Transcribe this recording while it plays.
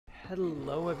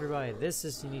Hello everybody, this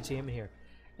is Shinichi here,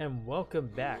 and welcome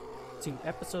back to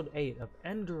episode 8 of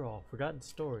Enderal, Forgotten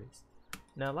Stories.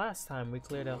 Now last time we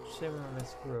cleared out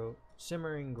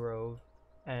Shimmering Grove,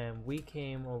 and we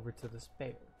came over to this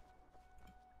bear.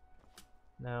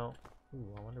 Now,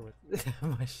 I wonder what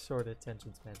my short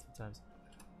attention span sometimes.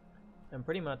 And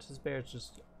pretty much this bear is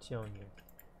just chilling here.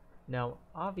 Now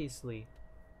obviously,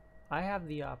 I have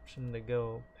the option to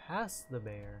go past the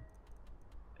bear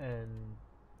and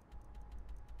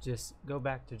just go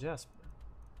back to Jesper.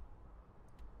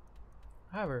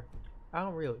 However, I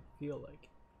don't really feel like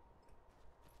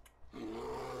it.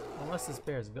 Unless this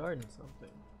bear's guarding something.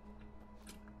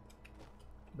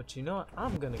 But you know what?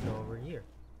 I'm gonna go over here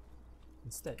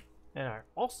instead. And I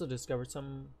also discovered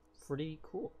something pretty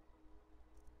cool.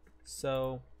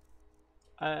 So,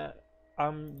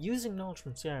 I'm using knowledge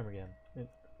from Skyrim again.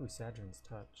 Ooh, Sadrin's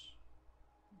Touch.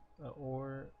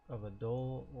 Ore of a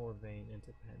dull ore vein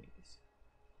into pennies.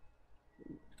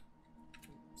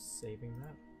 Saving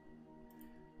that.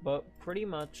 But pretty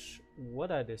much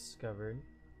what I discovered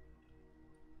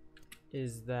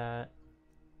is that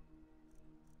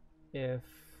if,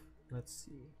 let's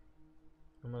see,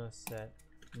 I'm gonna set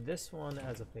this one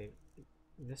as a favorite.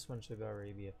 This one should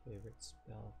already be a favorite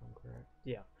spell if I'm correct.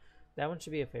 Yeah, that one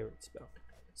should be a favorite spell.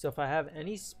 So if I have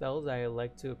any spells I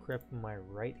like to equip in my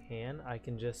right hand, I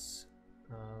can just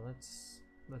let's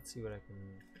see what I can.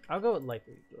 I'll go with life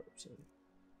absorption.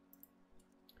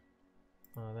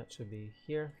 That should be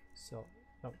here. So,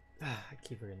 oh, I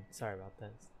keep forgetting. Sorry about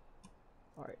that.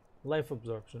 Alright, life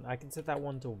absorption. I can set that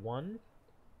one to 1.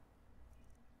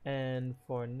 And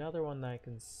for another one that I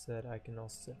can set, I can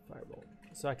also set fireball.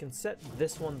 So I can set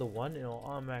this one to 1 and it'll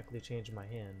automatically change my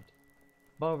hand.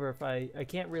 However, if I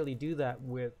can't really do that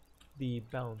with the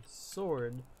bound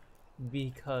sword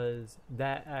because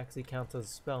that actually counts as a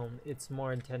spell. It's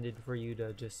more intended for you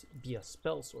to just be a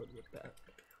spell sword with that.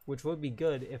 Which would be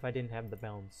good if I didn't have the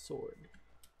bound sword.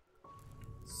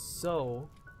 So,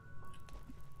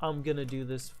 I'm gonna do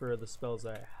this for the spells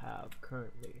I have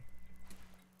currently.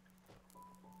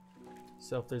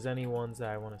 So if there's any ones that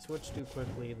I want to switch to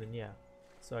quickly, then yeah.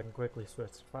 So I can quickly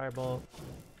switch to Fireball.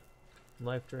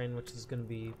 Life Drain, which is gonna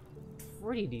be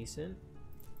pretty decent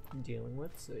dealing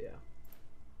with, so yeah.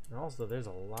 And also there's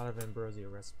a lot of Ambrosia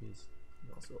recipes.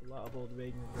 And also a lot of old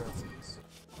Vagrant recipes.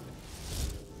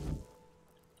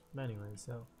 Anyway,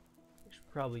 so I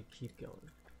should probably keep going.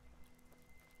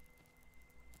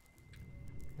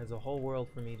 There's a whole world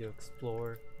for me to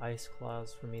explore, ice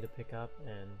claws for me to pick up,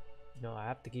 and you know, I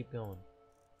have to keep going.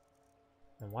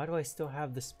 And why do I still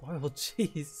have the spoiled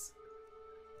cheese?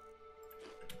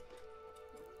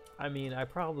 I mean, I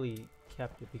probably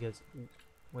kept it because,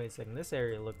 wait a second, this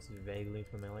area looks vaguely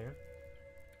familiar.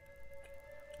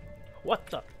 What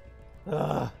the?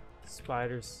 Ugh,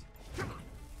 spiders.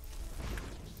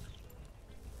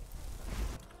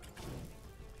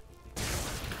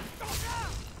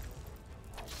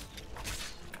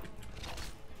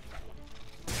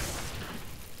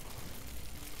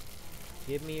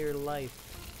 Give me your life.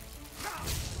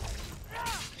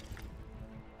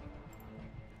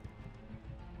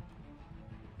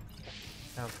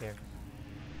 I don't care.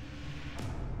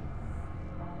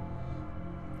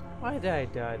 Why did I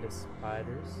die to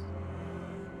spiders?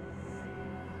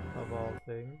 Of all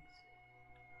things.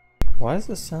 Why does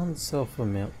it sound so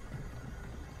familiar?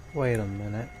 Wait a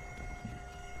minute.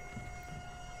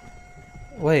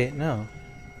 Wait, no.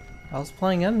 I was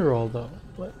playing Enderal though.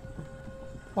 What?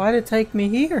 Why did it take me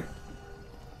here?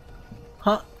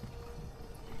 Huh?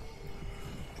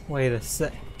 Wait a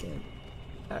second.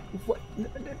 What?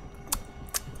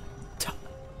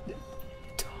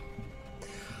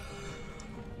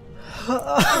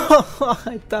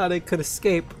 I thought I could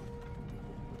escape.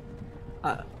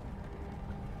 I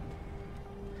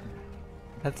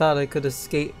thought I could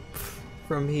escape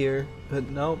from here, but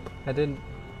nope, I didn't.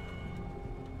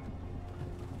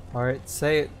 Alright,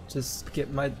 say it. Just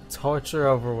get my torture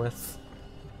over with.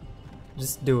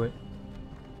 Just do it.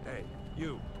 Hey,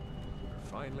 you're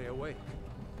finally awake.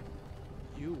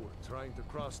 You were trying to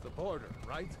cross the border,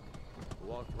 right?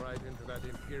 Walked right into that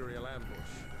Imperial ambush,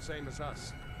 same as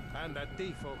us. And that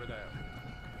thief over there.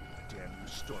 Damn you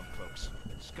Stormcloaks.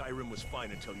 Skyrim was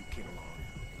fine until you came along.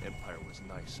 Empire was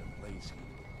nice and lazy.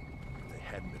 If they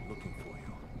hadn't been looking for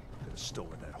you, could have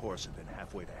stolen that horse and been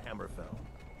halfway to Hammerfell.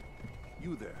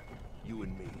 You there, you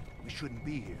and me, we shouldn't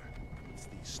be here. It's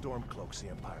these Stormcloaks the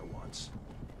Empire wants.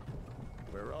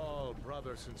 We're all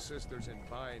brothers and sisters in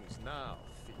binds now,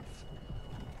 thief.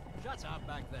 Shut up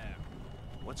back there.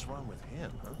 What's wrong with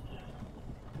him, huh?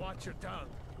 Watch your tongue.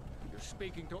 You're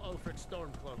speaking to Ulfric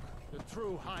Stormcloak, the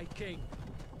true High King.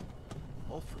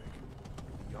 Ulfric?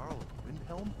 Jarl of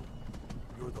Windhelm?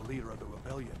 You're the leader of the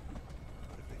rebellion.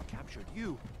 But if they've captured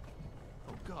you...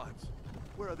 Oh gods,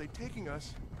 where are they taking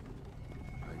us?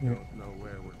 I don't know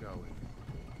where we're going,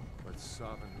 but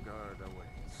Sovngarde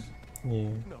awaits. Yeah.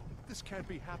 No, this can't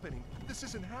be happening. This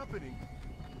isn't happening.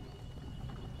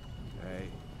 Hey,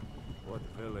 what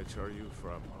village are you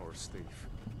from, horse thief?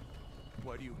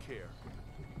 Why do you care?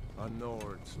 A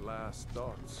Nord's last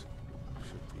thoughts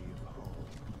should be of home.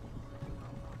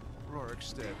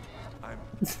 Rorikstead. I'm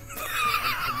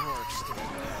from Rorikstead.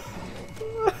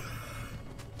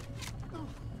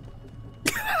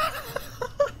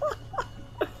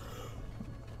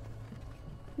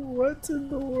 What in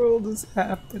the world is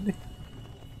happening?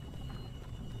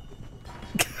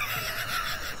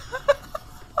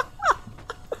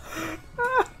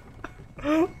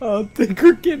 I don't think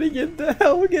we're getting into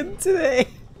Helgen today.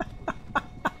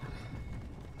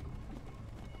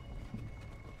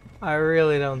 I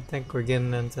really don't think we're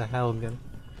getting into Helgen.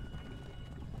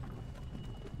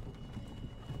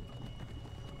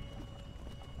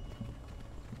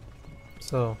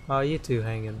 So, how are you two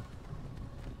hanging?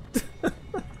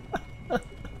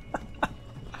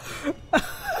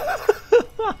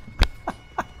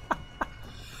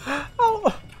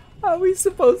 How are we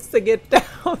supposed to get down?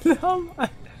 Oh my.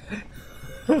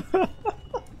 Keep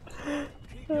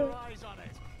your eyes on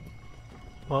it.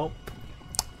 Well,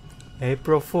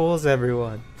 April Fools,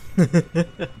 everyone.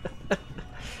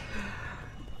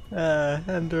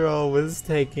 Enderal was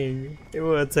taking, it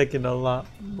would have taken a lot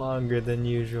longer than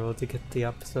usual to get the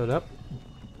episode up.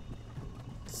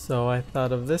 So I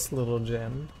thought of this little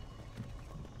gem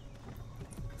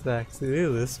to actually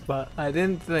do this, but I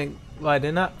didn't think, well, I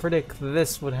did not predict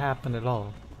this would happen at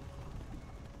all.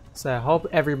 So I hope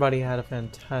everybody had a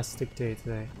fantastic day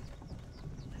today.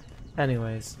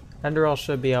 Anyways, Enderal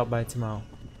should be out by tomorrow.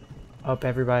 Hope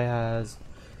everybody has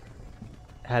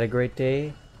had a great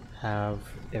day.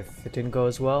 If it didn't go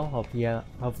as well, hopefully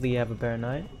you have a better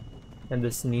night. And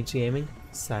this is Nietzsche Gaming,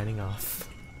 signing off.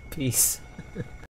 Peace.